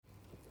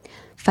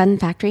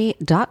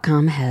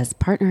Funfactory.com has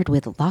partnered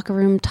with Locker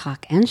Room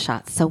Talk and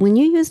Shots. So when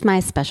you use my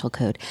special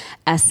code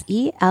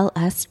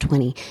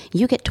SELS20,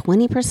 you get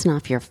 20%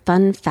 off your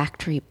Fun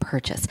Factory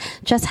purchase.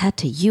 Just head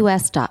to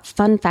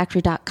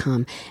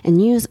us.funfactory.com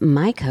and use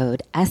my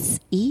code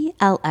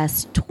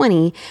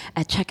SELS20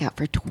 at checkout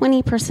for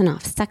 20%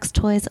 off sex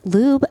toys,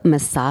 lube,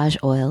 massage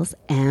oils,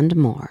 and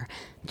more.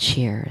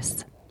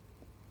 Cheers.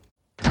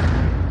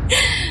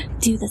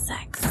 Do the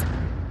sex.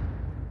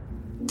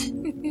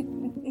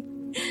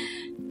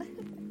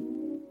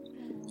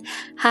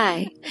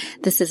 Hi,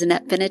 this is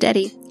Annette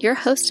Benedetti, your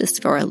hostess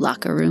for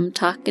Locker Room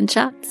Talk and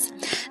Shots,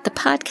 the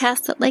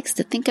podcast that likes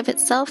to think of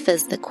itself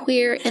as the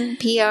queer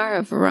NPR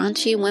of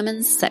raunchy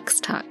women's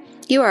sex talk.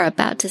 You are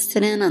about to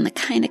sit in on the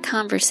kind of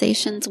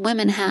conversations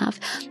women have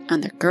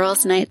on their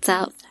girls' nights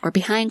out or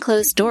behind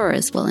closed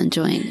doors while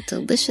enjoying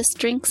delicious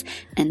drinks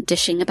and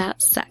dishing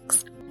about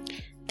sex.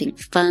 Think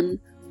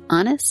fun,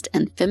 honest,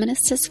 and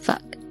feminist as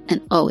fuck,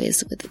 and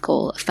always with the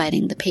goal of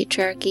fighting the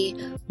patriarchy,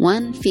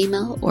 one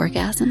female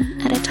orgasm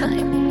at a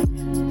time.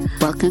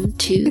 Welcome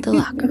to the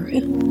Locker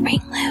Room.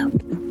 Ring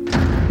loop.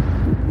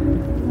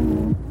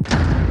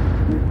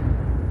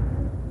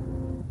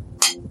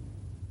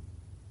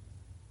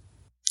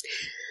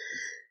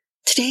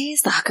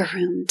 Today's Locker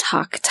Room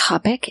Talk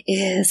topic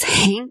is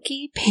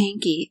hanky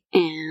panky.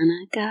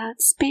 Anna got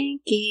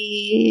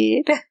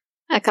spankied.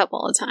 A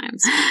couple of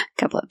times.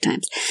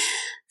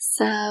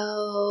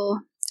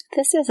 So,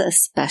 this is a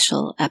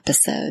special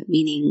episode,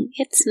 meaning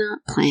it's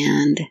not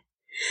planned.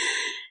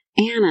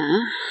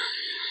 Anna,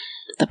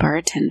 the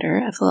bartender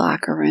of the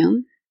Locker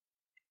Room,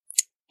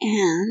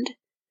 and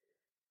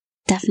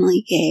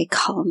definitely gay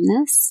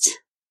columnist.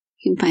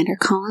 You can find her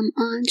column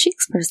on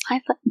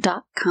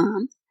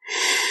shakespeareslife.com.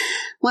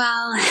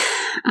 Well,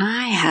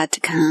 I had to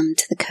come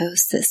to the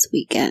coast this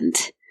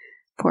weekend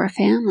for a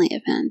family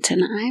event,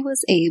 and I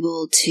was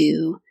able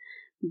to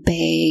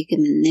beg,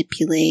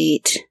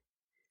 manipulate,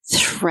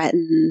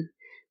 threaten,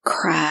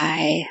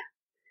 cry,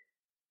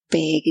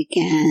 beg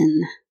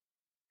again,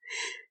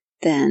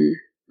 then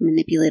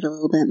manipulate a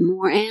little bit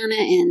more Anna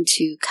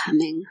into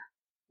coming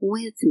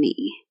with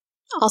me.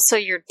 Also,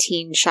 your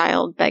teen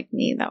child begged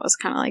me. That was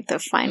kind of like the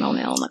final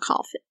nail in the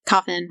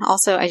coffin.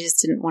 Also, I just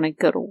didn't want to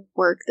go to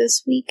work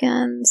this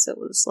weekend, so it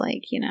was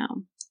like,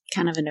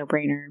 kind of a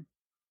no-brainer.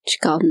 She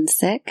called in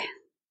sick.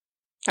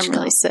 I'm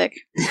really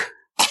sick.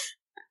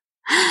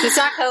 It's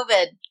not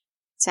COVID.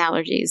 It's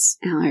allergies.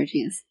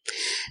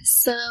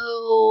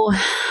 So,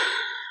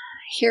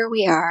 here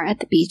we are at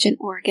the beach in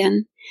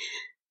Oregon.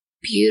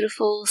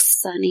 Beautiful,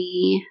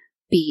 sunny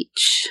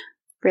beach.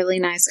 Really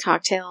nice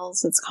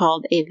cocktails. It's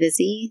called a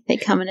Vizzy. They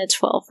come in a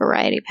 12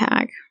 variety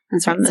pack.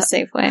 It's from the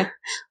Safeway.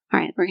 All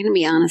right, we're going to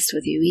be honest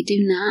with you. We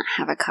do not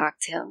have a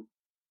cocktail.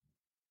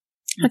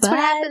 That's what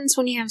happens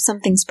when you have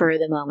something spur of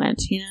the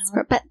moment,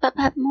 But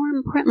more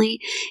importantly,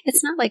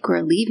 it's not like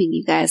we're leaving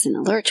you guys in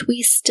a lurch.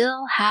 We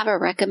still have a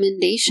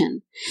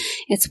recommendation.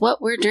 It's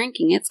what we're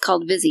drinking. It's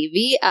called Vizzy,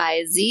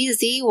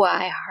 Vizzy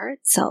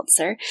hard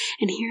seltzer.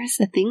 And here's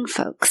the thing,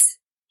 folks.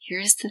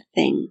 Here's the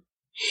thing.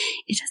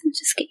 It doesn't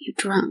just get you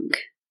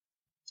drunk.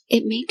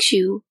 It makes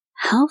you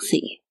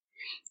healthy.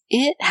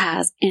 It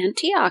has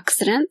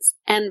antioxidants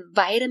and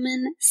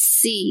vitamin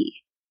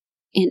C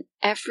in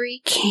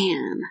every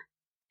can.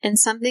 And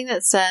something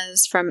that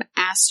says from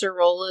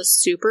acerola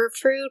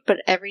superfruit,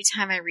 but every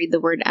time I read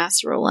the word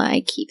acerola, I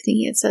keep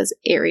thinking it says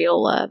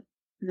areola.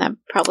 And that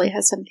probably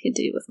has something to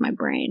do with my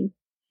brain.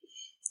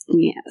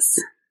 Yes.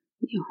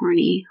 You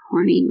horny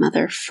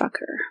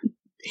motherfucker.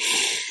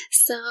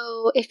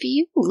 So, if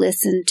you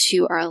listen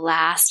to our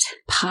last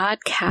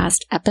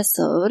podcast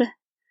episode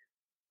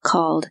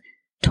called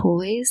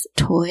Toys,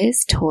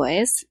 Toys,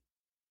 Toys,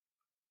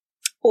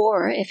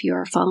 or if you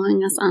are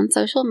following us on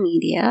social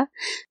media,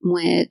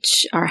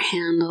 which our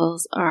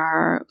handles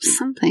are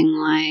something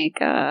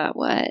like,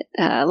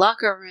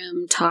 Locker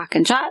Room Talk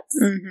and Shots.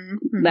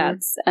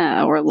 That's,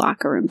 or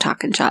Locker Room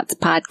Talk and Shots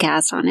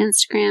podcast on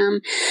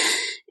Instagram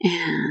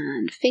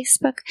and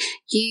Facebook.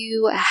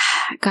 You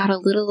got a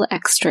little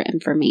extra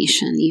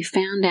information. You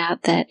found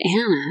out that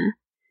Anna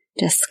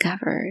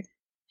discovered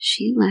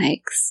she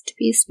likes to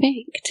be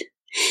spanked.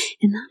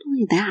 And not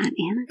only that,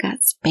 Anna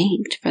got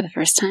spanked for the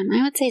first time.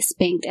 I would say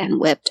spanked and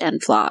whipped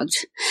and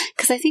flogged,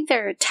 because I think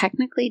there are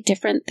technically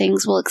different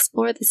things. We'll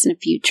explore this in a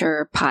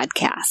future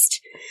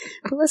podcast.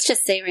 But let's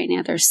just say right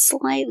now they're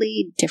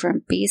slightly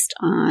different based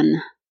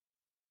on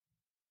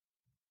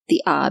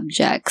the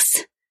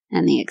objects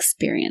and the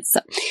experience.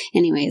 So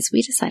anyways,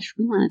 we decided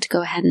we wanted to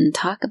go ahead and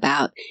talk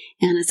about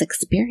Anna's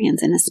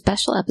experience in a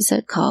special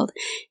episode called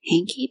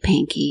Hanky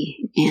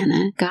Panky,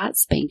 Anna Got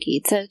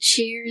Spankied. So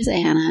cheers,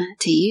 Anna,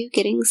 to you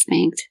getting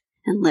spanked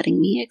and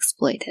letting me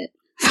exploit it.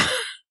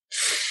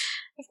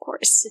 Of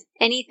course.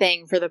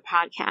 Anything for the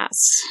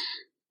podcast.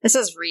 This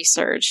is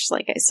research,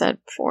 like I said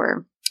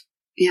before.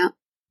 Yeah.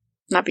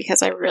 Not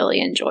because I really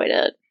enjoyed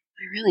it.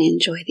 I really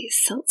enjoy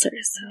these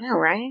seltzers. I know,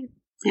 right?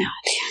 Yeah.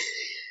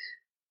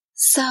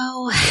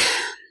 So,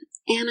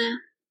 Anna,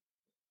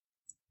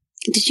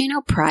 Did you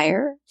know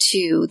prior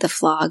to the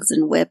flogs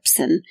and whips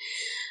and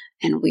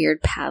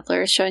weird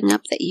paddlers showing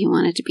up that you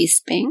wanted to be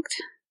spanked?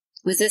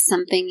 Was this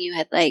something you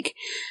had like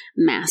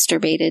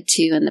masturbated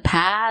to in the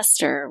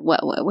past, or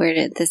where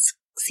did this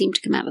seem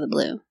to come out of the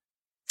blue?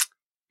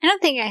 I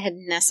don't think I had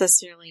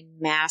necessarily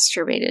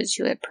masturbated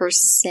to it per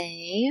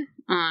se.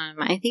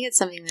 I think it's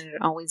something that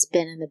had always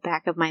been in the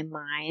back of my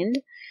mind.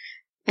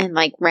 And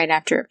like right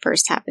after it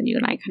first happened, you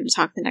and I kind of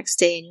talked the next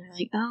day and you were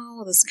like,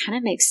 oh, this kind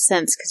of makes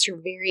sense because you're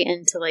very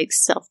into like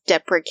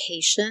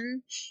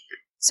self-deprecation.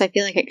 So I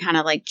feel like it kind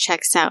of like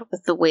checks out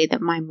with the way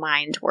that my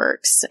mind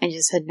works. I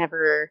just had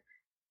never,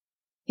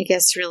 I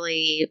guess,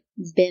 really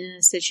been in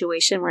a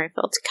situation where I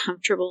felt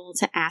comfortable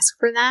to ask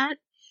for that.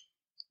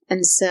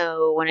 And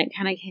so when it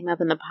kind of came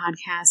up in the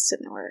podcast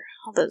and there were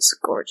all those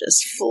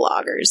gorgeous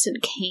floggers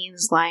and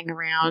canes lying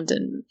around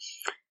and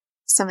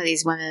some of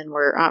these women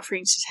were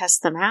offering to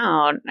test them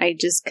out, I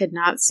just could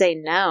not say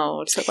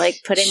no to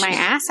like putting my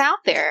ass out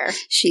there.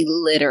 She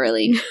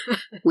literally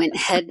went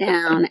head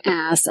down,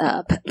 ass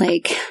up,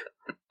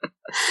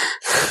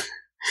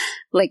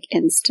 like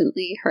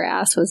instantly her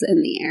ass was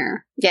in the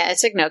air. Yeah, it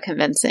took no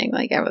convincing.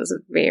 Like I was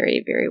a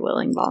very, very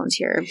willing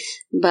volunteer.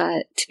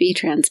 But to be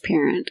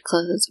transparent,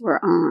 clothes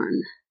were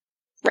on.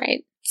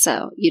 Right.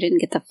 So you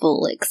didn't get the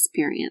full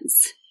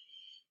experience.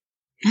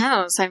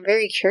 Oh, so I'm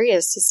very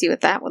curious to see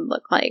what that would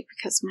look like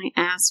because my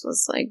ass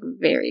was like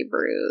very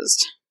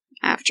bruised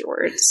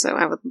afterwards. So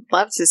I would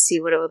love to see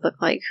what it would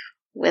look like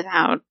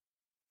without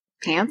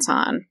pants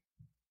on.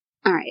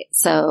 All right.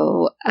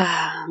 So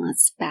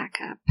let's back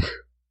up.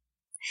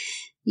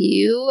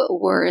 You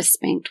were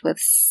spanked with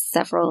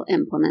several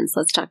implements.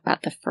 Let's talk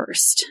about the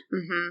first.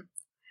 Mm-hmm.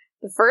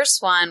 The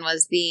first one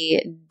was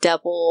the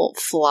double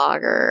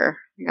flogger.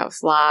 I got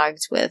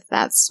flogged with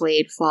that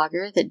suede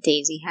flogger that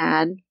Daisy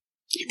had.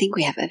 I think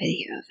we have a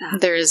video of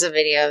that. There is a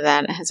video of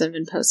that. It hasn't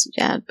been posted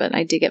yet, but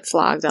I did get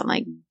flogged on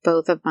like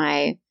both of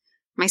my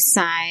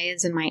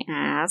sides and my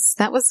ass.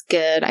 That was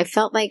good. I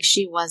felt like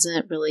she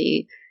wasn't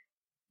really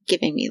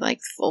giving me like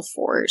full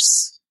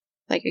force.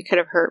 Like it could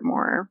have hurt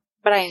more.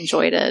 But I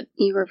enjoyed it.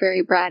 You were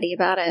very bratty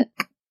about it.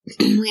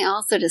 We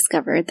also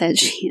discovered that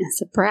she is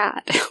a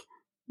brat.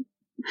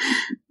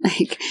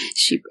 Like,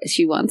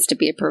 she wants to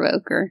be a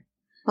provoker.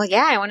 Well,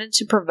 yeah, I wanted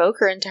to provoke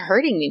her into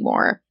hurting me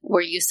more.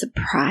 Were you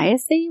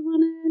surprised that you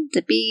wanted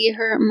to be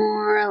hurt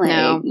more?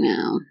 Like,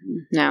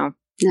 No,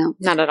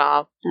 not at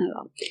all. Not at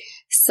all.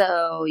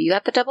 So, you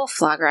got the double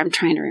flogger. I'm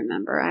trying to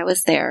remember. I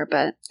was there,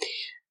 but...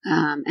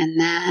 and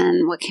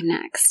then what came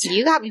next?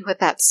 You got me with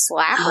that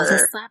slapper. Oh,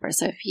 the slapper.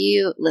 So if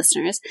you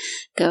listeners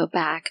go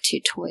back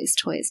to Toys,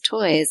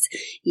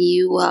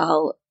 you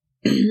will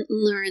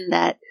learn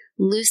that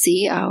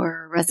Lucy,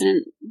 our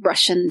resident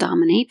Russian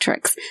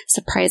dominatrix,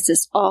 surprised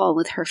us all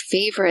with her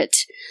favorite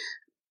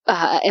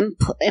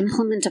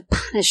implement of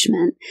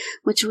punishment,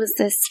 which was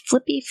this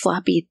flippy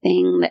floppy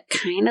thing that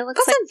kind of looks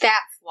like... It wasn't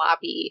that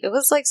floppy. It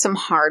was like some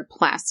hard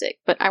plastic,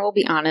 but I will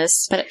be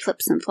honest. But it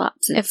flips and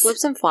flops. It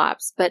flips and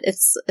flops, but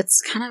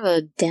it's kind of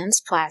a dense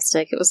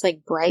plastic. It was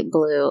like bright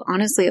blue.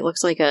 Honestly, it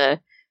looks like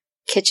a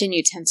kitchen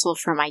utensil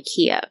from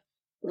IKEA.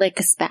 Like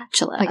a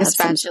spatula. Like a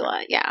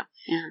spatula, yeah.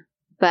 Yeah.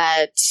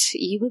 But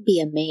you would be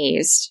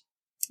amazed.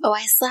 Oh,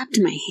 I slapped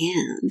my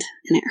hand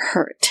and it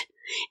hurt.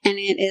 And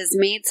it is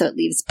made so it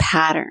leaves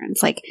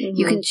patterns. Like,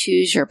 you can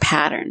choose your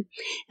pattern.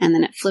 And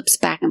then it flips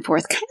back and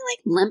forth, kind of like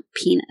limp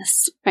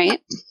penis,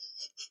 right?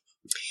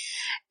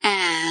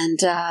 And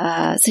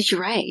so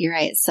you're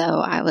right. So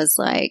I was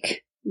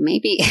like,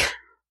 maybe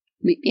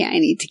I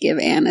need to give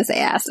Anna's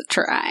ass a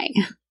try.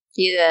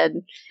 You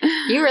did.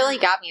 You really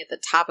got me at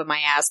the top of my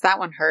ass. That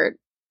one hurt.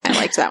 I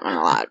liked that one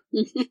a lot.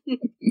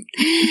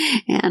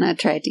 Anna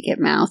tried to get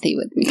mouthy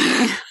with me.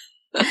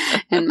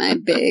 And my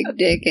big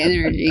dick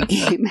energy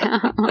came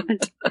out.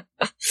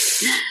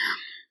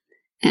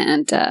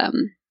 And,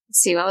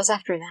 see, what was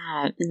after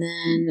that? And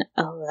then,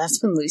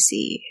 that's when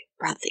Lucy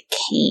brought the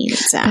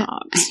canes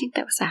out. I think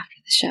that was after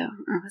the show,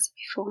 or was it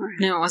before?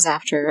 No, it was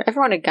after.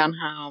 Everyone had gone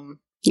home.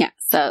 Yeah,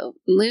 so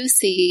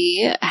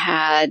Lucy,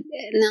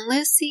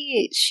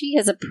 she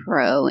is a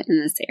pro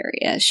in this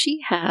area. She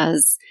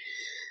has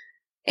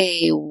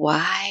a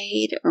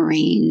wide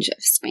range of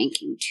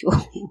spanking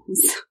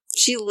tools.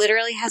 She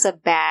literally has a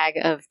bag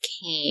of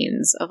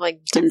canes of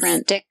like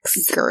different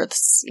sticks,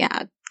 girths.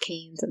 Yeah,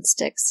 canes and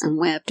sticks. And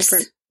whips.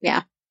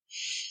 Yeah.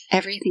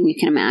 Everything you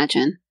can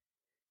imagine.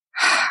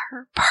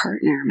 Her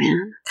partner,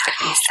 man.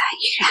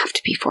 You have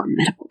to be a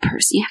formidable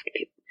person. You have to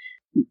be,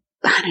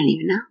 I don't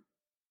even know.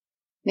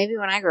 Maybe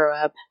when I grow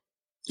up.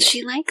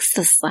 She likes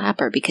the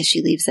slapper because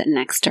she leaves it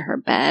next to her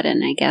bed,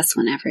 and I guess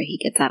whenever he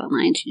gets out of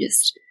line, she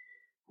just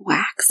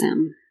whacks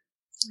him.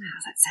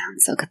 Oh, that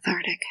sounds so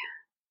cathartic.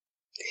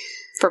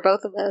 For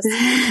both of us.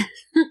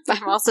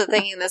 I'm also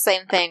thinking the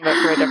same thing,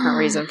 but for a different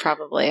reason,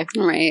 probably.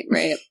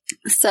 Right.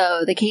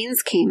 So the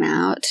canes came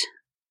out,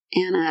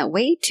 and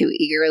way too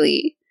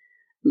eagerly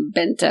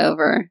bent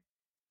over.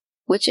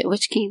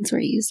 Which canes were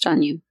used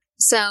on you?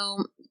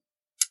 So,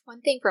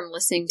 one thing from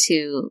listening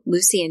to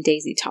Lucy and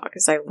Daisy talk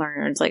is I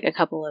learned like a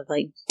couple of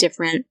like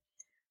different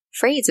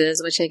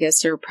phrases, which I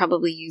guess are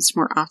probably used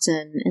more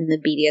often in the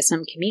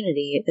BDSM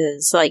community,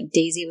 is like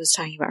Daisy was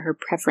talking about her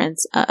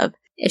preference of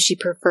if she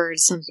preferred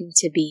something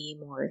to be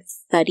more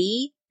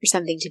thuddy or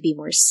something to be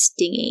more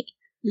stingy.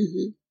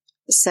 Mm-hmm.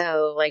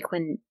 So, like,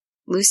 when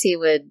Lucy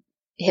would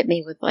hit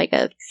me with, like,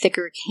 a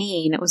thicker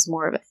cane, it was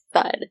more of a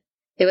thud.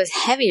 It was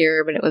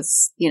heavier, but it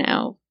was, you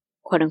know,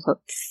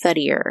 quote-unquote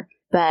thuddier.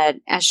 But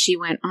as she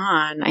went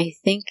on, I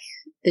think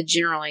the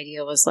general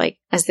idea was, like,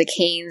 as the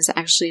canes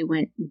actually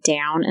went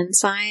down in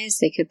size,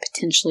 they could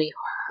potentially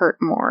hurt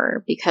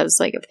more because,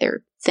 like, if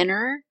they're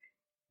thinner,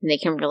 they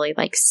can really,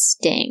 like,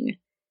 sting.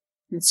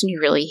 That's when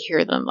you really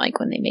hear them, like,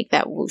 when they make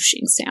that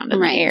whooshing sound in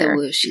the air. The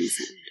whooshing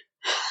sound.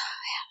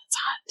 Yeah, that's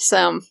hot.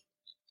 So,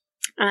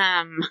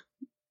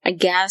 I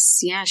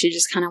guess, yeah, she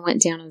just kind of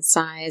went down in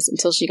size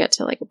until she got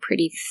to, like, a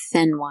pretty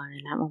thin one,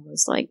 and that one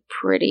was, like,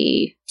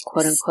 pretty,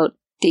 quote-unquote,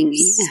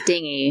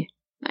 stingy.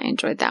 I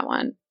enjoyed that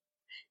one.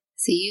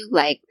 So you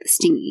like the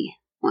stingy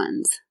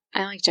ones.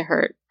 I like to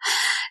hurt.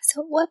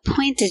 So at what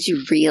point did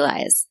you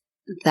realize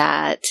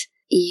that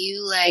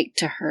you like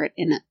to hurt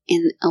in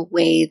a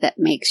way that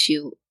makes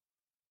you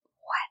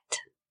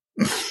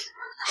wet?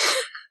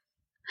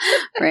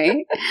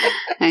 Right?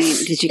 I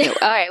mean, did you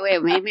get... All right,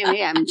 wait, maybe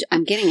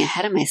I'm getting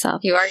ahead of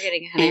myself. You are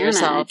getting ahead of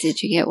yourself.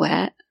 Did you get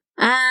wet?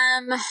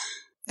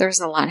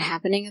 There's a lot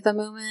happening at the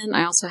moment.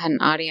 I also had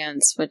an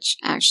audience, which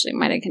actually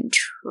might have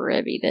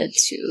contributed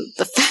to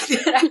the fact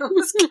that I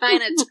was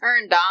kind of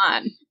turned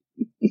on.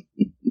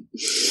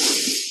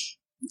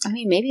 I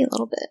mean, maybe a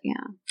little bit,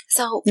 yeah.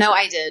 So... No,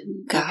 I did.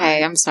 God.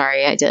 Okay, I'm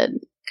sorry, I did.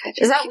 God,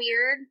 is that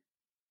weird?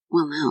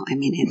 Well, no. I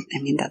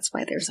mean, that's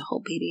why there's a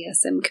whole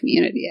BDSM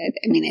community. I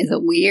mean, is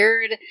it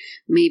weird?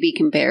 Maybe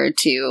compared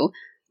to...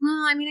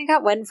 Well, I mean, I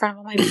got wet in front of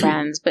all my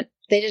friends, but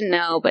they didn't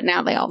know, but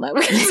now they all know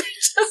because I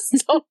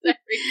just told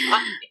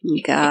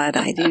everybody. God,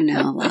 I do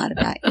know a lot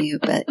about you,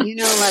 but you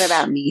know a lot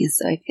about me,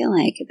 so I feel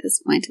like at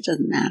this point it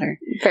doesn't matter.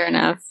 Fair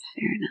enough.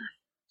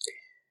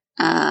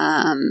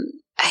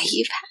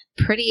 You've had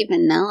pretty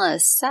vanilla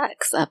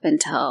sex up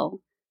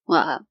until,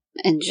 well,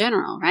 in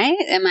general, right?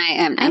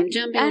 I'm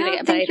jumping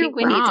in, but I think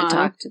we need to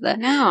talk to the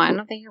I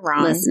don't think you're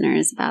wrong.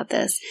 Listeners about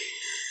this.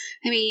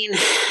 I mean,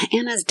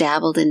 Anna's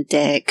dabbled in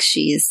dick.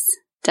 She's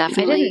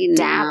definitely... I didn't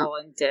dabble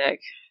in dick.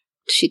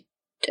 She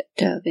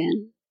dove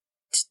in.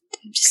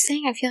 I'm just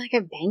saying, I feel like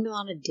I've banged a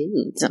lot of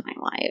dudes in my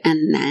life.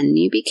 And then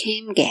you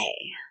became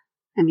gay.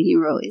 I mean, you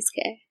were always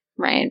gay.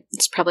 Right.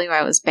 It's probably why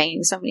I was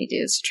banging so many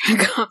dudes to try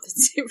and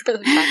compensate for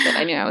the fact that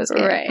I knew I was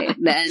gay. Right.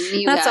 Then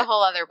That's a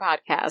whole other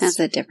podcast. That's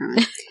a different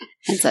one.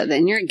 And so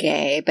then you're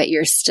gay, but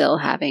you're still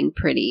having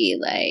pretty,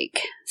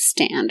 like,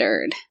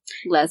 standard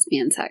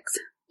lesbian sex.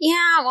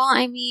 Yeah, well,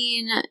 I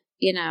mean,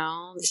 you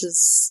know, this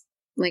is,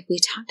 like we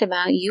talked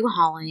about,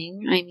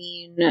 U-hauling. I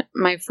mean,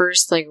 my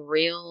first, like,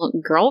 real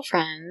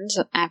girlfriend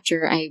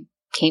after I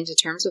came to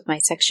terms with my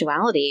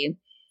sexuality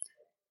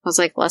was,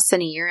 like, less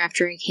than a year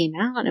after I came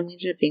out, and we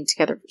ended up being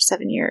together for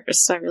 7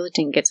 years, so I really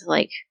didn't get to,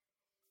 like,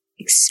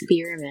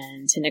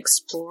 experiment and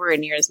explore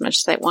near as much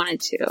as I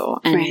wanted to.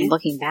 And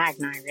looking back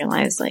now, I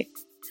realize, like...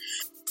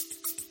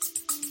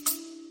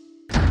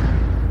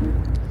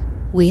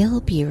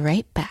 We'll be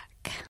right back.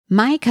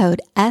 My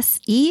code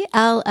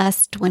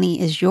SELS20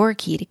 is your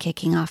key to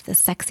kicking off the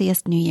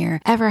sexiest new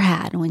year ever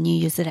had when you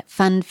use it at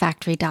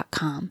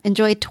funfactory.com.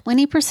 Enjoy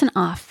 20%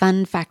 off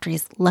Fun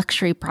Factory's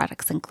luxury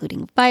products,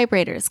 including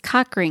vibrators,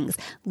 cock rings,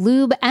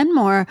 lube, and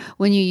more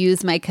when you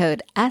use my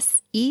code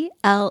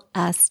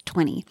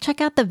SELS20. Check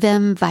out the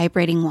Vim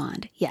vibrating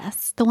wand.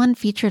 Yes, the one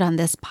featured on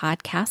this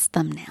podcast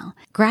thumbnail.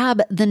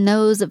 Grab the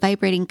nose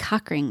vibrating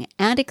cock ring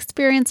and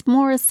experience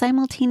more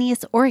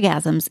simultaneous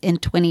orgasms in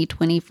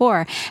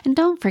 2024. And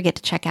don't forget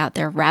to check out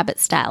their rabbit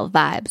style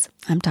vibes.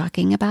 I'm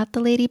talking about the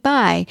Lady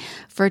Bi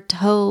for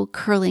toe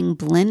curling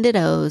blended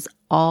O's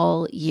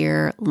all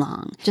year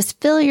long.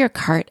 Just fill your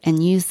cart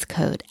and use the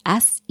code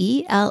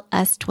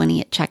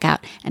SELS20 at checkout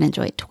and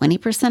enjoy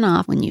 20%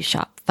 off when you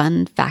shop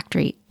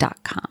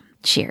funfactory.com.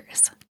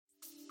 Cheers.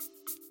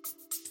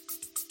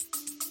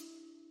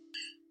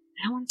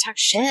 I don't want to talk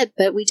shit,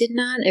 but we did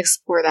not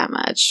explore that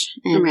much.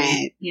 And,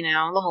 you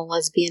know, the whole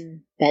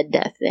lesbian bed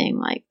death thing,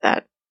 like,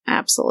 that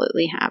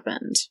absolutely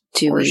happened.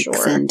 2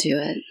 weeks into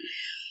it.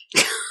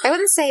 I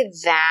wouldn't say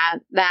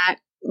that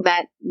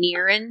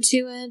near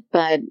into it,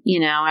 but, you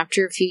know,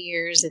 after a few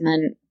years, and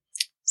then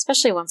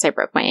especially once I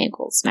broke my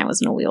ankles and I was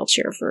in a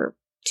wheelchair for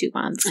 2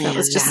 months, that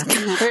was just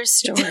another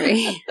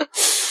story.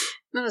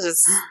 It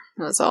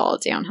was all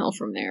downhill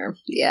from there.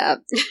 Yeah,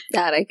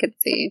 that I could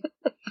see.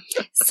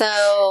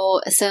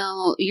 So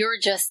you're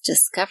just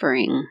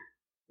discovering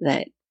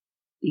that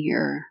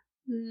you're...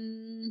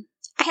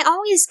 I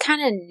always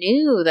kind of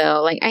knew,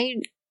 though. Like,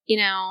 you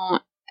know,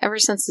 ever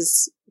since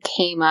this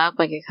came up,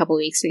 like, a couple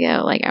weeks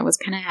ago, like, I was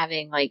kind of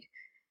having, like,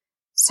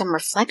 some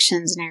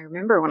reflections. And I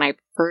remember when I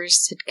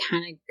first had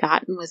kind of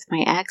gotten with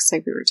my ex,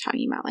 like, we were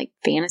talking about, like,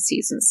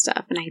 fantasies and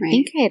stuff. And I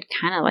think I had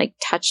kind of, like,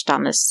 touched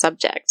on this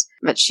subject,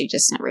 but she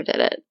just never did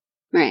it.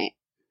 Right.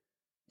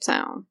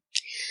 So,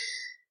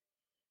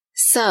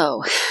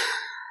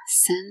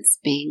 since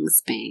being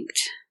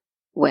spanked,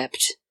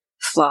 whipped,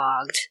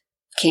 flogged,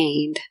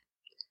 caned.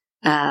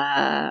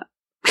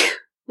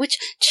 Which,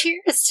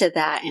 cheers to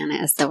that, Anna,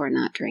 as though we're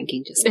not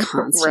drinking just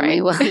constantly.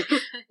 Right. Well,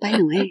 by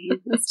the way,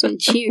 let's do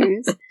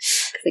cheers. Because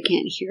they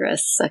can't hear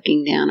us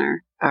sucking down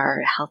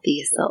our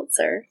healthy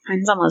seltzer.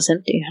 Mine's almost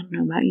empty. I don't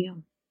know about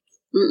you.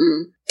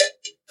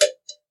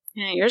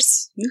 Yeah,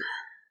 yours,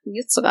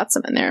 you still got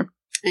some in there.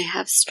 I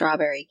have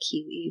strawberry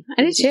kiwi.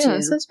 I do too.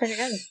 This is pretty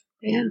good.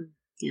 Yeah.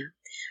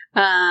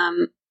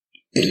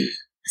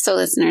 So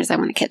listeners, I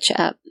want to catch you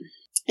up.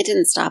 It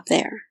didn't stop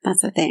there.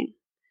 That's the thing.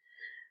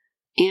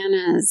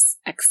 Anna's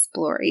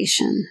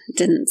exploration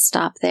didn't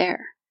stop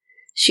there.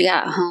 She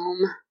got home,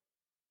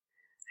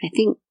 I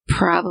think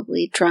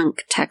probably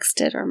drunk,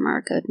 texted or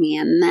Marco'd me,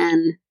 and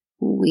then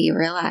we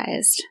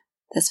realized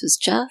this was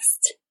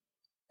just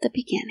the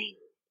beginning.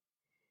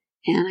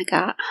 Anna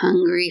got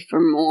hungry for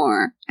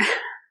more.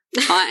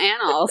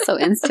 Anna also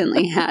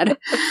instantly had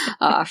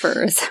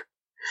offers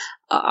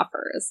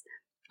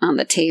on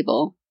the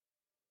table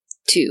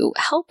to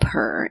help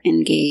her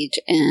engage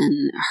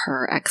in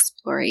her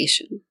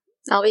exploration.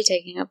 I'll be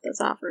taking up those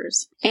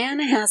offers.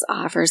 Anna has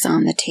offers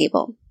on the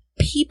table.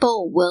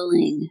 People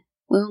willing,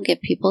 we won't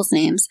give people's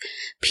names,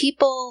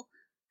 people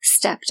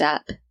stepped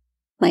up,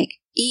 like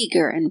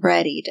eager and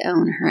ready to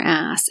own her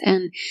ass.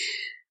 And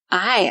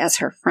I, as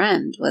her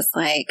friend, was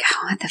like,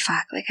 what the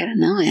fuck? Like, I don't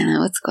know, Anna,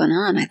 what's going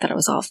on? I thought it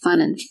was all fun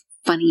and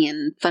funny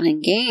and fun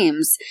and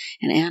games.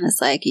 And Anna's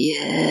like,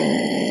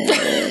 yes.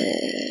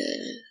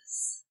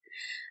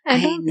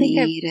 I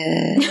need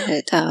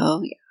it.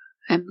 Oh, yeah.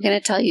 I'm going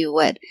to tell you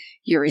what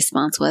your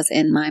response was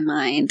in my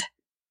mind.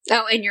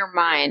 Oh, in your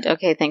mind.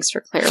 Okay, thanks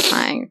for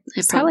clarifying.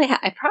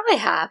 I probably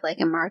have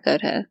like a Marco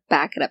to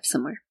back it up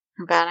somewhere.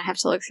 I'm glad I have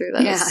to look through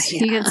those. Yeah.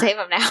 You can save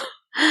them now.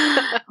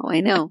 Oh,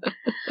 I know.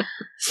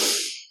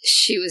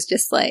 She was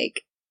just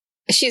like,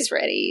 she's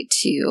ready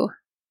to,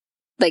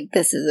 like,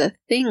 this is a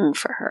thing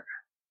for her.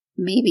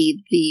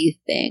 Maybe the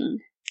thing.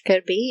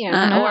 Could be. I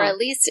don't know. Or at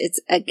least it's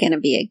going to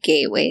be a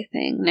gateway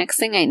thing. Next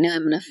thing I know,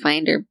 I'm going to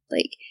find her,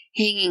 like,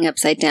 hanging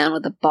upside down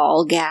with a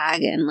ball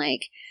gag and,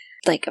 like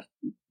a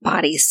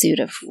bodysuit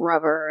of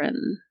rubber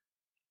and...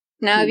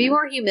 No, it'd be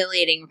more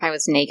humiliating if I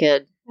was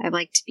naked. I'd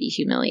like to be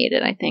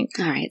humiliated, I think.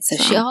 All right, so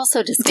she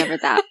also discovered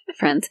that,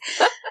 friends.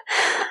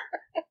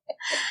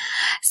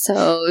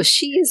 So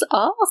she's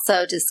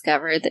also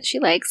discovered that she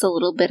likes a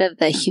little bit of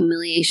the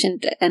humiliation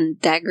and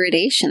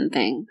degradation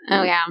thing.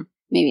 Oh, yeah.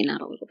 Maybe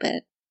not a little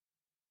bit.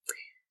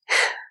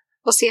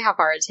 We'll see how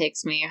far it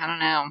takes me. I don't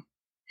know.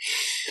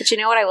 But you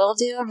know what I will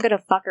do? I'm going to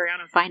fuck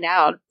around and find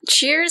out.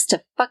 Cheers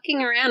to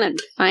fucking around and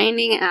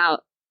finding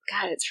out.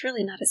 God, it's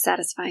really not a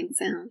satisfying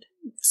sound.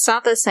 It's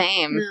not the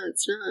same. No,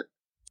 it's not.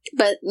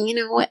 But you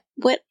know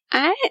what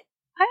I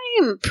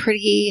am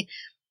pretty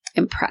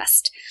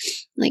impressed.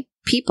 Like,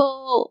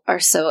 people are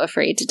so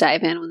afraid to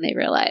dive in when they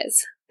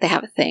realize they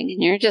have a thing.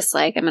 And you're just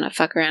like, I'm going to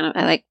fuck around.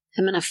 I'm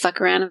going to fuck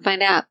around and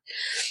find out.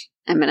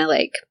 I'm going to,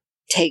 like,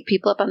 take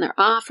people up on their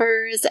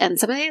offers. And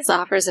some of these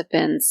offers have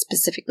been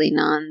specifically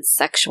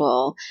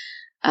non-sexual.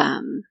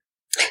 I don't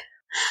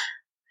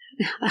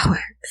know how that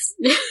works.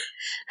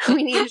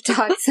 We need to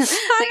talk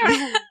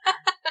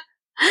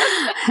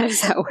how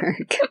does that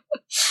work?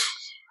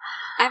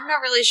 I'm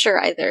not really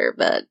sure either,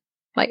 but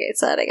like I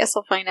said, I guess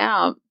I'll find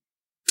out.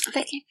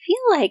 Like,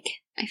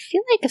 I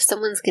feel like if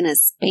someone's gonna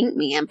spank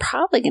me, I'm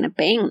probably gonna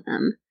bang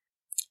them.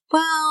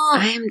 Well,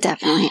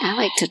 I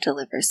like to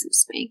deliver some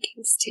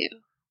spankings too.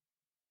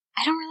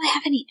 I don't really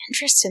have any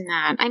interest in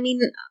that. I mean,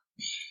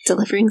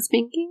 delivering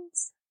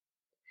spankings?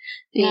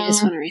 No. You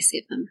just want to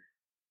receive them.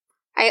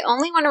 I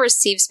only want to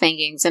receive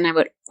spankings, and I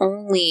would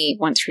only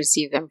want to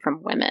receive them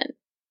from women.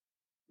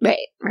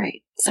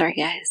 Right. Sorry,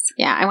 guys.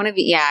 Yeah, I want to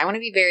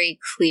be very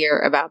clear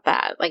about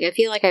that. Like, I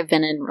feel like I've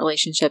been in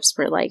relationships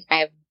where, like,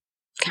 I've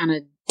kind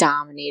of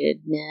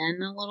dominated men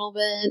a little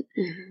bit,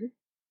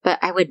 but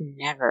I would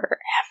never,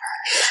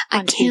 ever.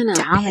 I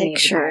cannot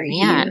picture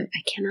you. I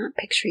cannot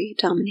picture you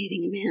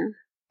dominating a man.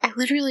 I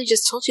literally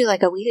just told you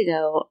like a week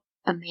ago,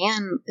 a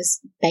man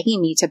is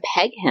begging me to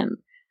peg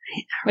him,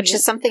 which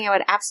is something I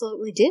would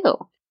absolutely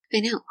do. I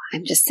know.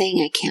 I'm just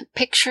saying I can't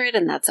picture it,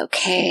 and that's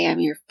okay.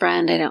 I'm your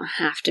friend. I don't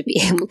have to be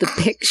able to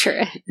picture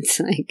it. It's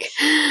like...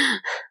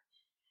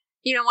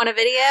 You don't want a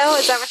video?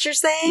 Is that what you're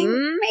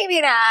saying? Maybe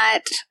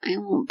not. I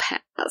won't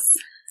pass.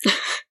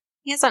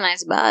 He has a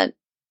nice butt.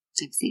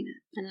 I've seen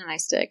it. And a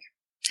nice dick.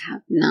 I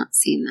have not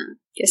seen that.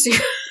 Yes, you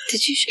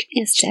Did you show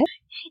me his dick?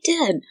 I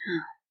did.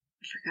 Oh,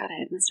 I forgot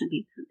it. It must not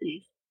be that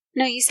nice.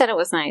 No, you said it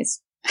was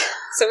nice.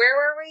 So where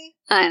were we?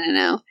 I don't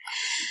know.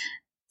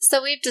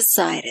 So we've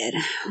decided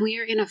we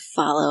are going to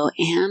follow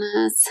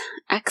Anna's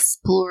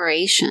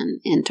exploration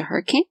into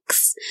her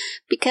kinks,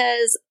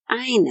 because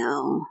I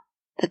know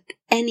that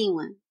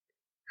anyone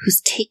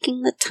who's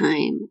taking the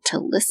time to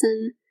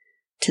listen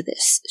to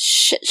this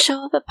shit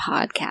show of a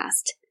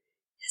podcast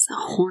is a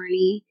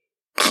horny,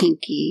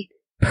 kinky,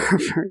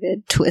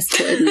 perverted,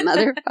 twisted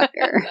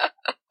motherfucker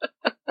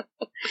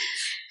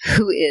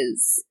who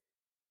is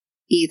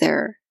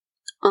either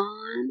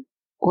on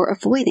or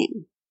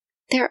avoiding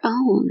their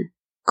own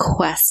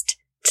quest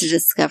to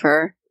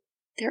discover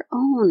their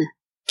own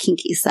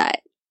kinky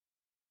side.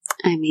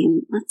 I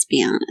mean, let's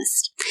be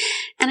honest.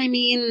 And I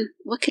mean,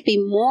 what could be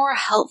more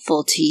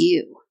helpful to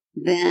you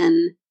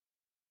than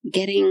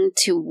getting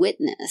to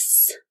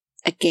witness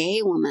a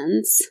gay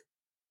woman's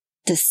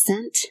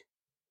descent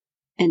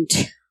and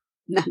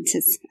not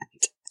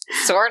descent.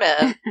 Sort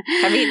of.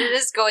 I mean, it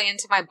is going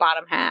into my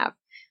bottom half.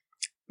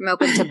 I'm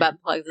open to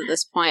butt plugs at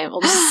this point.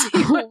 We'll just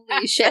see.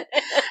 Holy shit.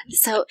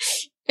 So,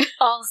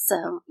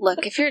 also,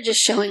 look, if you're just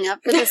showing up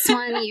for this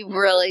one, you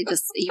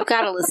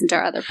got to listen to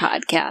our other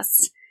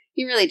podcasts.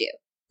 You really do.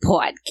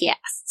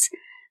 Podcasts.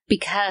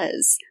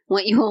 Because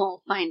what you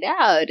will find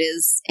out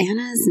is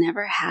Anna's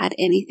never had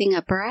anything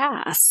up her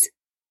ass.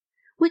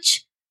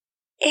 Which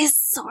is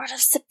sort of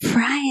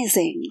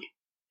surprising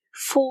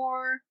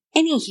for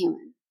any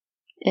human.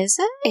 Is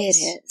it? It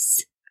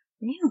is.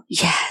 Really?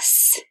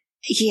 Yes.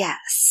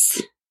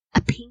 Yes.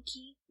 A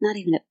pinky? Not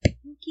even a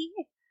pinky?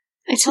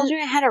 I told you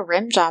I had a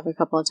rim job a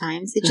couple of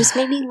times. It just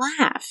made me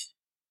laugh.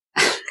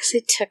 Because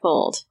it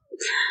tickled.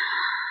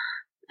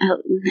 Oh,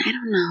 I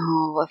don't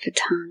know if a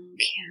tongue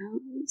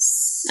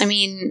counts. I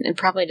mean, it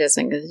probably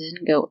doesn't because it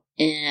didn't go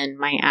in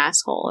my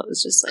asshole. It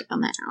was just like on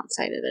the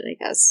outside of it, I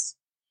guess.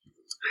 All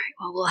right,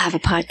 well, we'll have a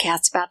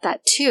podcast about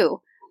that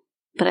too.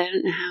 But I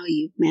don't know how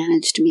you've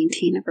managed to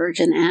maintain a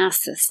virgin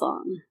ass this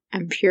long.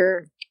 I'm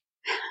pure.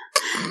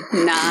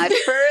 Not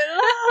for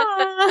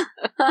long.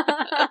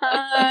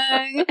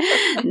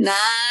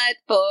 Not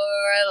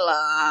for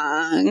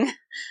long.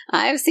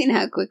 I've seen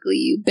how quickly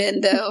you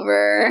bend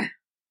over.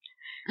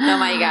 Oh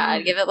my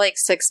god, give it like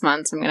 6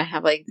 months. I'm going to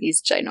have like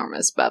these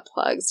ginormous butt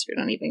plugs. You're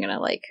not even going to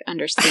like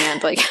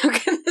understand like how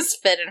can this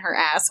fit in her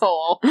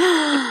asshole.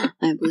 I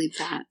believe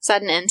that. Is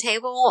that an end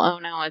table? Oh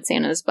no, it's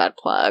Anna's butt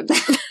plug.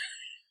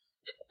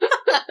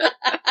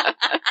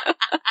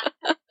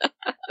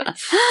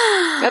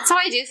 That's how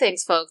I do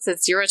things, folks.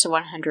 It's 0 to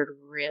 100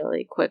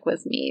 really quick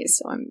with me,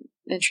 so I'm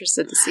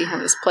interested to see how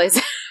this plays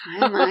out.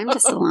 I'm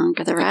just along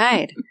for the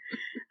ride.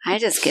 I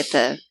just get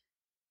the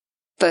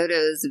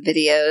photos,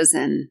 videos,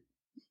 and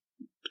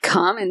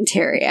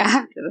commentary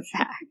after the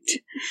fact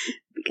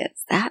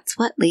because that's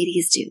what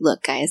ladies do.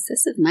 Look, guys,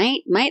 this is,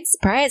 might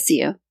surprise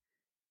you.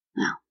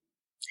 Well,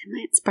 it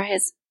might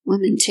surprise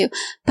women too,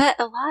 but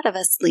a lot of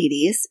us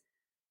ladies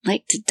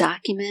like to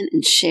document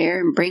and share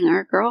and bring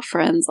our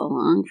girlfriends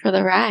along for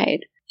the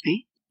ride,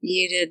 right?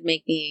 You did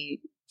make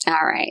me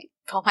all right.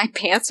 Pull my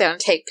pants down and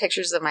take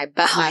pictures of my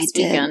butt last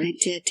weekend. I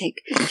did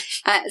take.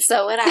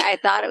 So what I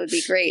thought it would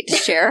be great to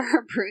share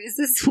her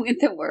bruises with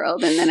the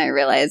world, and then I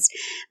realized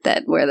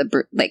that where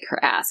her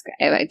ass,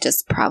 I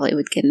just probably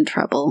would get in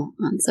trouble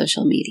on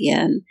social media,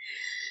 and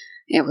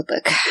it would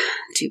look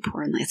too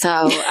poorly. So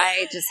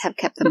I just have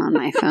kept them on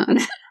my phone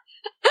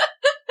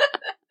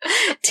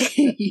to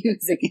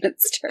use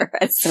against her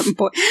at some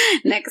point.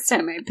 Next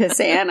time I piss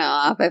Anna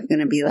off, I'm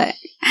gonna be like,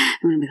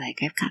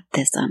 I've got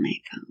this on my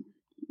phone.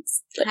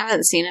 I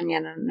haven't seen him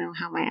yet. I don't know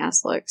how my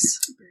ass looks.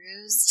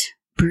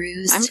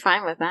 Bruised. I'm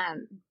fine with that.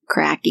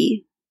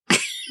 Cracky.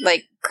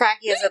 Like,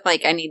 cracky as if,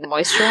 like, I need the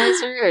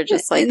moisturizer, or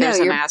just, like, there's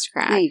an ass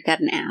crack? No, you've got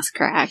an ass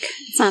crack.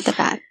 It's not that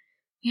bad.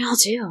 We all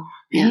do.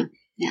 Yeah.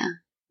 Yeah.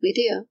 We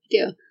do.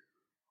 I've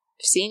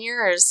seen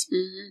yours.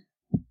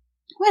 Mm-hmm.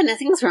 Well,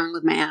 nothing's wrong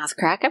with my ass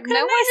crack. I've got a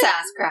nice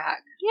ass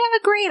crack. You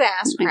have a great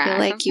ass crack. I feel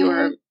like you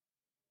were...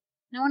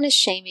 No one is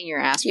shaming your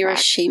ass crack. You were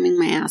shaming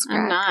my ass crack.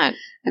 I'm not.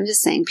 I'm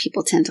just saying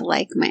people tend to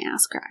like my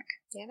ass crack.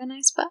 You have a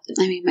nice butt.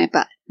 I mean my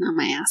butt, not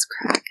my ass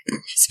crack.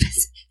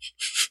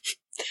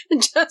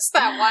 Just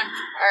that one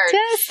part.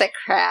 Just the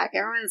crack.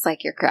 Everyone's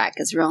like, your crack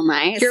is real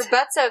nice. Your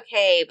butt's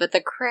okay, but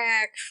the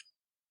crack,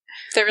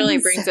 that really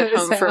brings it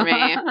home for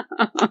me.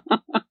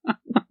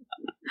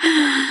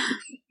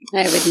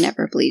 I would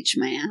never bleach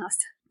my ass.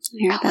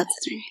 Here,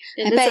 that's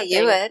I bet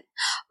you would.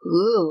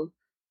 Ooh.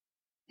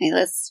 Hey,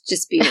 let's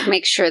just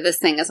make sure this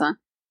thing is on.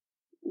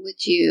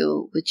 Would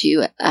you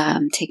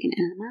take an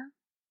enema?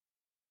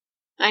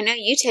 I know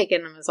you take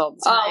enemas all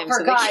the time. Oh,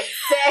 for God's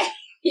sake,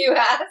 you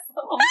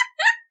asshole!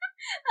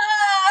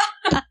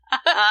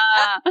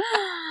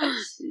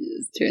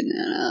 Just turn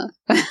that off.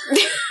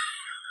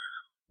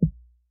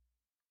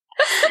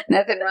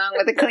 Nothing wrong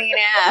with a clean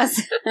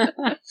ass.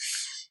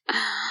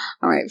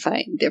 All right,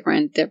 fine.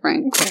 Different.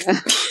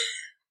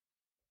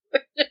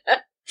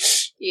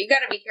 You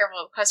gotta be careful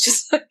of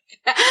questions like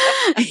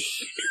that.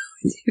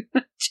 You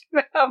know too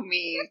much about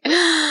me.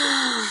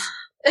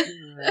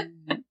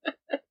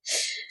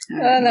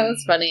 That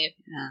was funny.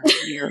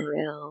 You're a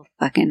real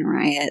fucking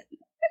riot.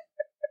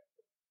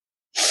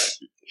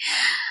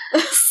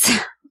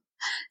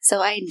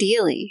 So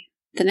ideally,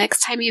 the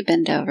next time you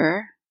bend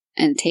over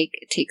and take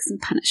some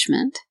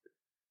punishment,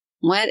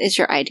 what is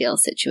your ideal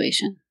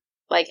situation?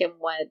 Like in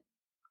what?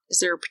 Is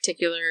there a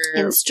particular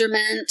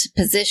instrument,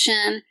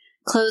 position?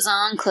 Clothes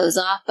on, clothes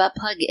off, butt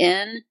plug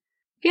in.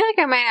 I feel like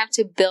I might have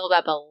to build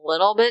up a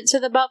little bit to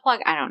the butt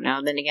plug. I don't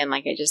know. Then again,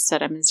 like I just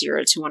said, I'm a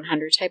 0 to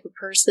 100 type of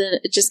person.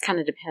 It just kind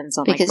of depends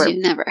on because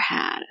you've never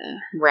had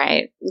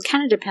right. It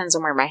kind of depends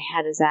on where my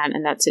head is at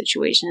in that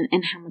situation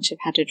and how much I've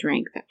had to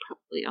drink. That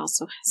probably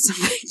also has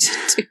something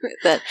to do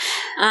with it.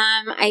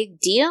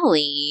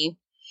 Ideally,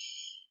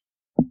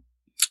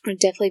 would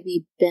definitely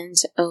be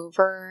bent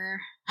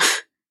over.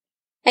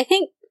 I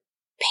think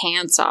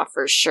pants off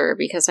for sure,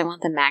 because I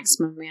want the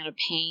maximum amount of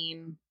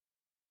pain.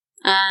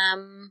 I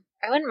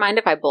wouldn't mind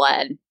if I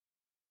bled.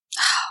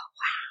 Oh,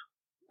 wow.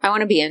 I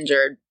want to be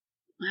injured.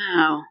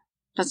 Wow.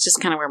 That's just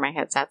kind of where my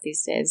head's at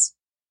these days.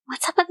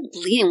 What's up with the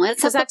bleeding?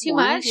 What's Is up that with too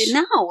much?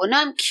 No,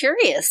 I'm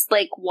curious.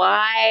 Like,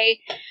 why?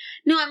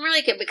 No, I'm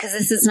really good, because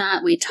this is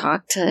not. We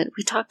talked to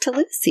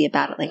Lucy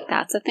about it. Like,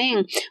 that's a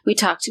thing. We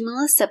talked to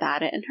Melissa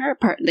about it, and her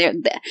part.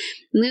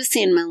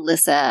 Lucy and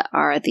Melissa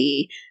are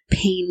the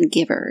pain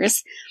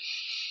givers.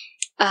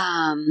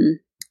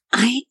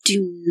 I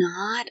do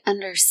not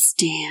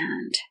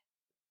understand.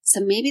 So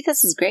maybe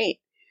this is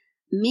great.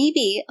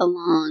 Maybe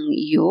along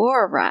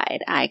your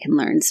ride, I can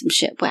learn some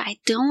shit. But I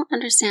don't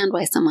understand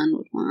why someone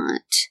would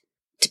want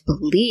to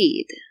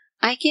bleed.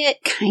 I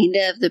get kind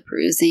of the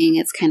bruising.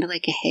 It's kind of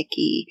like a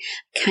hickey.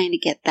 Kind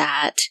of get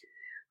that.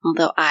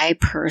 Although I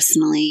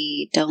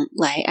personally don't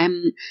like.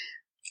 I'm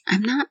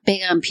not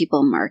big on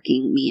people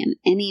marking me in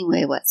any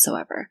way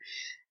whatsoever.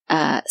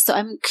 So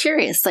I'm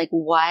curious, like,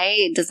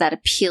 why does that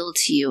appeal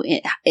to you?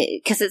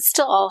 Because it's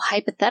still all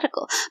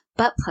hypothetical.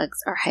 Butt plugs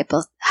are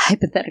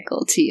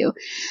hypothetical to you.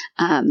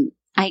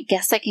 I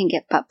guess I can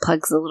get butt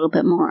plugs a little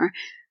bit more,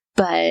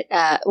 but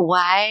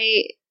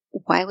why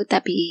would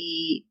that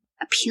be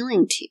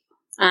appealing to you?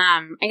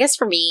 I guess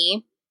for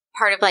me,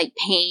 part of like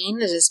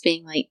pain is just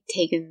being like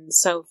taken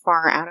so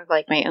far out of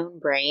like my own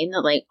brain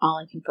that like all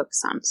I can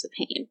focus on is the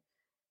pain.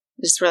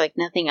 Just where like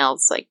nothing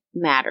else like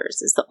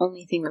matters. Is the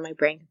only thing that my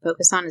brain can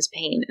focus on is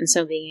pain. And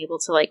so being able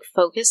to like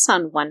focus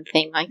on one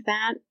thing like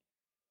that,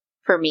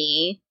 for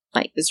me,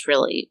 like is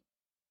really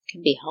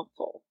can be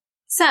helpful.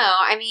 So,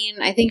 I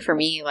mean, I think for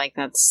me, like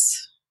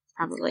that's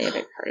probably a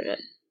big part of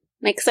it.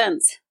 Makes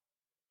sense.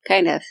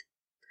 Kind of.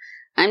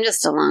 I'm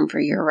just along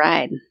for your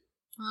ride.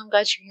 Well, I'm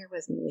glad you're here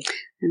with me.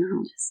 And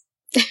I'll just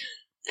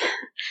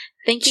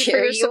thank you for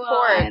your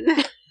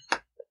support.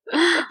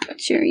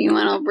 Cheer you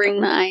on. I'll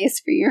bring the ice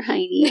for your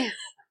hiney.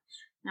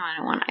 No, I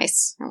don't want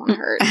ice. I want to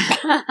hurt.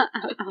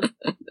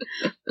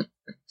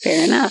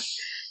 Fair enough.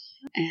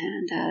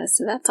 And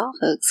so that's all,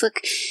 folks.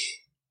 Look,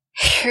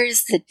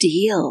 here's the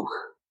deal.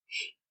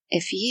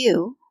 If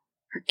you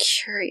are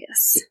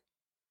curious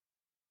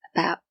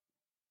about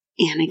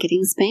Anna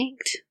getting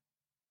spanked,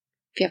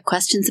 if you have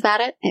questions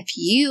about it, if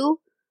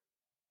you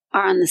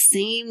are on the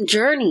same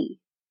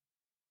journey,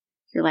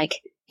 you're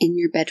like in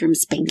your bedroom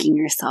spanking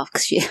yourself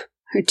because you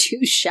are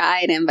too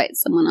shy to invite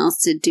someone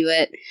else to do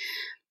it,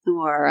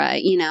 or,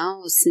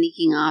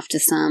 sneaking off to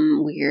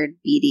some weird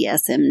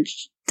BDSM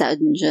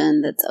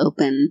dungeon that's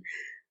open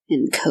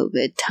in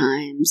COVID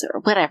times, or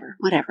whatever.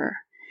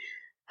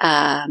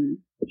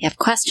 You have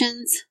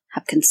questions,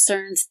 have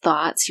concerns,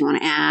 thoughts you want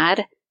to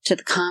add to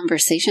the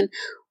conversation,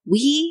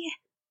 we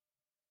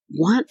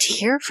want to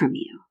hear from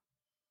you.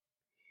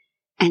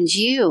 And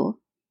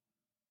you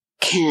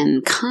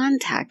can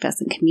contact us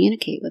and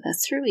communicate with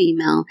us through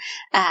email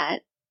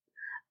at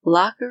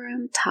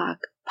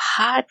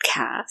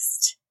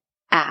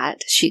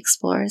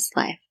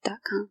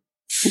lockerroomtalkpodcast@sheexplorerslife.com.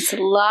 It's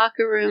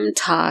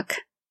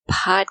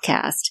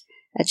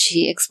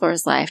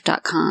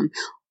lockerroomtalkpodcast@sheexplorerslife.com.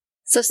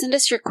 So send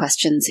us your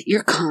questions,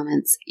 your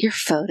comments, your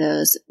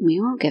photos. We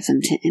won't give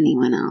them to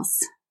anyone else.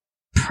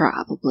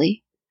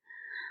 Probably.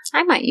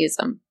 I might use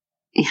them.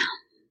 Yeah.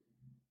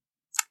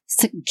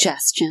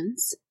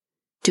 Suggestions.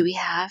 Do we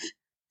have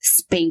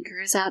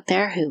spankers out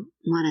there who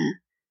want to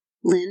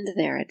lend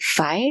their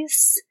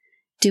advice?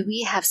 Do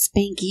we have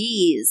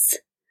spankies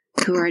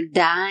who are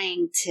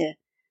dying to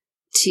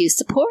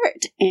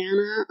support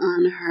Anna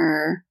on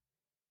her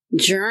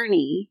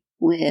journey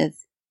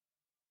with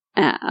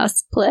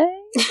ass play?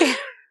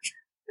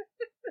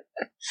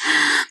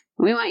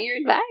 We want your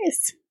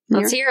advice.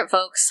 Let's hear it,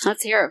 folks.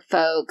 Let's hear it,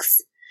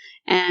 folks.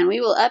 And we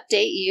will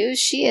update you.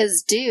 She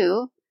is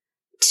due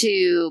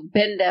to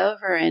bend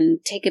over and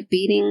take a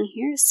beating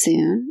here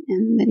soon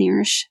in the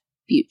nearest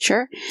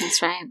future.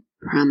 That's right.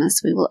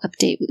 Promise we will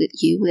update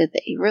you with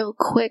a real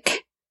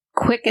quick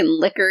and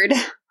liquored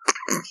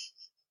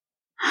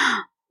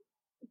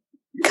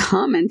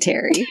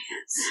commentary.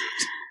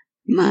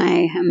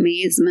 My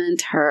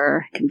amazement,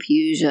 her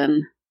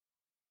confusion.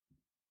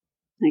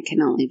 It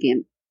can only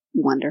be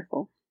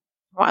wonderful.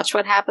 Watch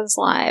what happens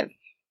live.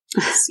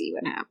 See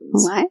what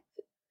happens. Live?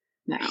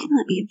 No. Can you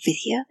let me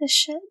video this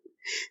shit?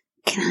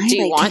 Can I Do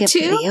you want take a to?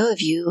 video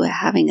of you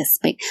having a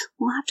spank?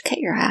 We'll have to cut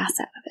your ass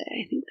out of it.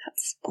 I think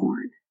that's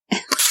porn.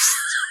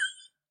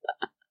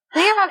 I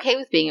think I'm okay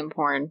with being in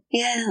porn.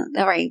 Yeah,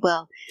 all right,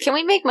 well. Can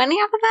we make money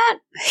off of that?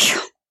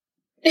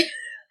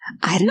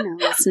 I don't know,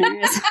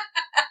 listeners.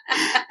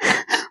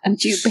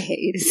 Would you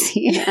pay to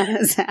see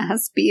Anna's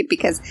ass beat?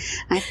 Because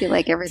I feel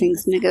like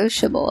everything's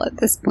negotiable at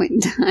this point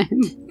in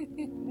time.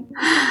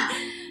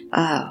 Oh,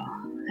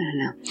 I don't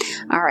know.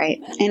 All right,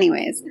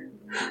 anyways,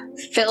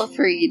 feel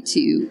free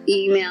to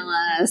email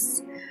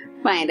us,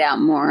 find out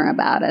more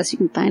about us. You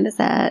can find us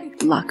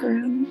at Locker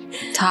Room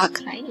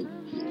Talk.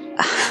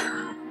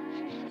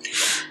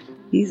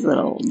 These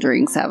little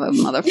drinks have a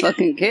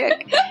motherfucking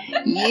kick.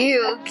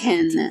 You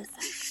can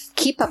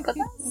keep up with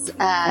us,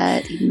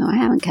 even though I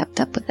haven't kept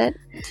up with it,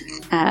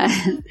 at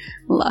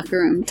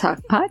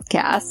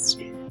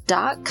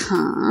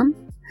lockerroomtalkpodcast.com,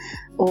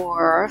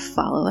 or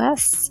follow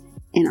us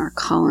in our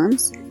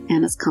columns.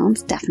 Anna's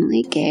column's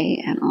definitely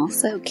gay and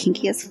also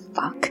kinky as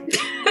fuck.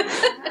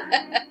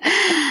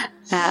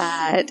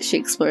 At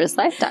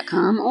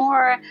sheexploreslife.com,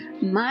 or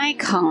my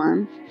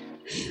column,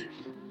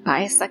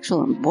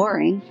 Bisexual and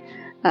Boring,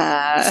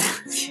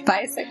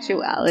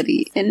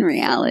 Bisexuality in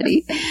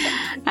Reality,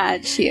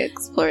 at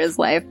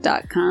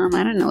sheexploreslife.com.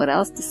 I don't know what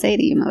else to say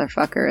to you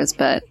motherfuckers,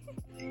 but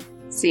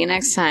See you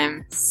next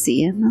time.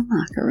 see you in the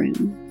locker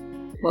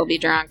room. We'll be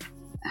drunk.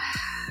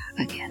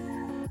 Again.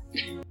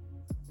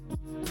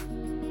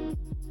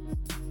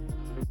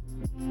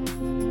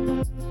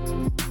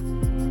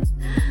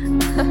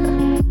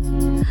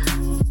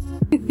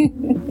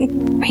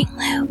 Ring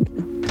loop.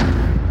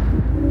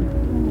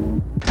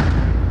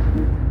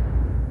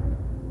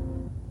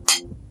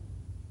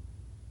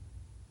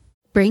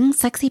 Bring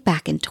sexy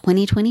back in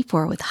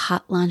 2024 with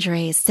hot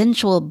lingerie,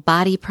 sensual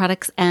body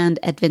products, and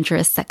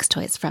adventurous sex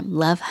toys from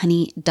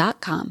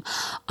lovehoney.com.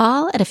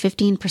 All at a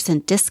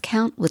 15%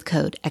 discount with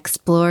code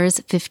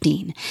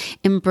EXPLORERS15.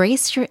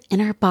 Embrace your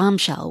inner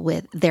bombshell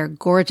with their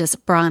gorgeous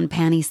bra and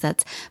panty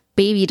sets,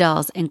 baby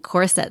dolls, and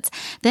corsets.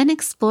 Then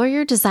explore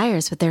your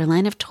desires with their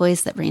line of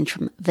toys that range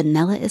from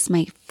vanilla is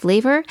my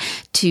flavor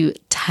to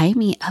tie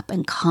me up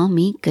and call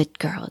me good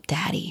girl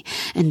daddy.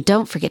 And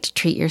don't forget to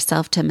treat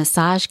yourself to a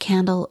massage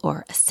candle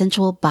or a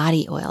sensual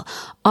body oil,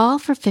 all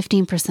for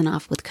 15%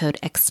 off with code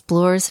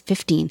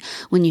EXPLORERS15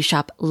 when you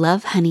shop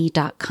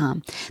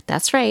lovehoney.com.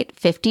 That's right,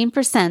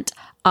 15%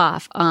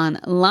 off on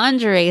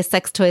lingerie,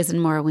 sex toys,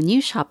 and more when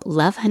you shop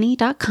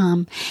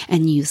lovehoney.com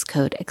and use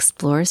code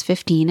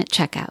EXPLORERS15 at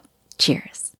checkout. Cheers.